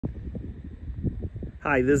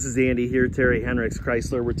Hi, this is Andy here, Terry Henricks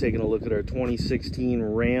Chrysler. We're taking a look at our 2016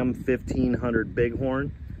 Ram 1500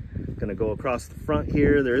 Bighorn. Gonna go across the front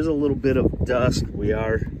here. There is a little bit of dust. We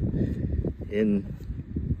are in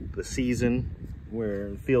the season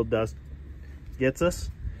where field dust gets us.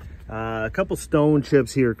 A couple stone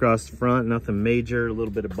chips here across the front, nothing major. A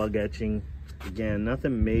little bit of bug etching. Again,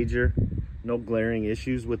 nothing major. No glaring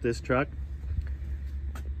issues with this truck.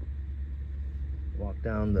 Walk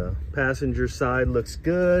down the passenger side, looks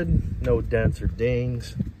good. No dents or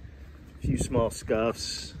dings. A few small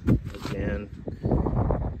scuffs. Again,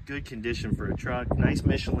 good condition for a truck. Nice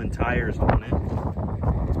Michelin tires on it.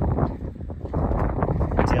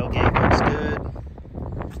 Tailgate looks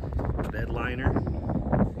good. Bed liner.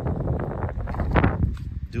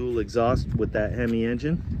 Dual exhaust with that Hemi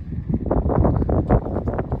engine.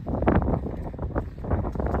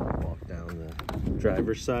 Walk down the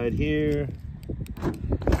driver's side here.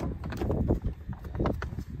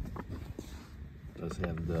 Does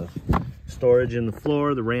have the storage in the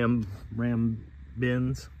floor, the Ram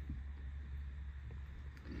bins.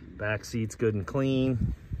 Back seat's good and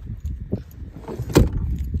clean.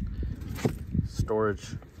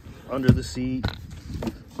 Storage under the seat.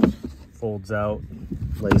 Folds out,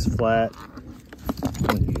 lays flat.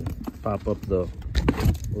 You pop up the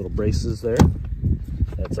little braces there.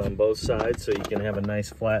 That's on both sides, so you can have a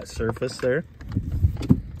nice flat surface there.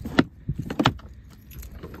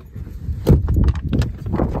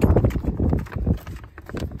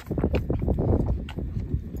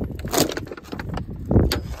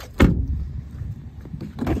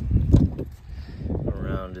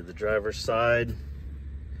 Around to the driver's side.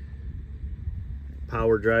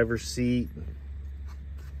 Power driver's seat.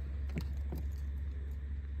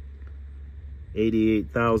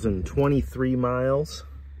 88,023 miles.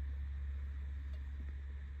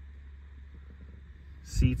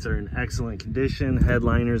 Seats are in excellent condition.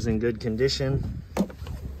 Headliner's in good condition.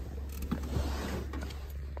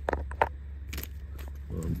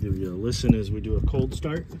 We'll give you a listen as we do a cold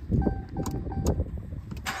start.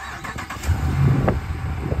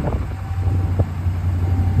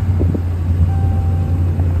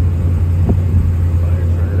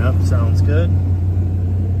 Fires right up, sounds good.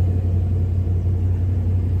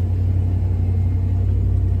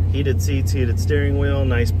 Heated seats, heated steering wheel,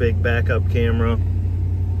 nice big backup camera.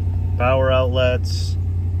 Power outlets,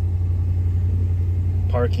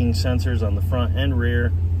 parking sensors on the front and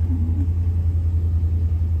rear,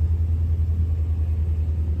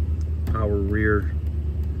 power rear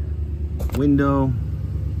window,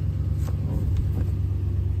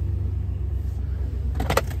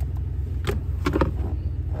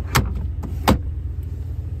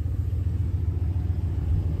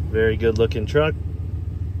 very good looking truck,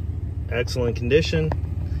 excellent condition.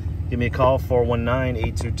 Give me a call,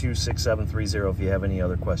 419-822-6730 if you have any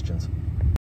other questions.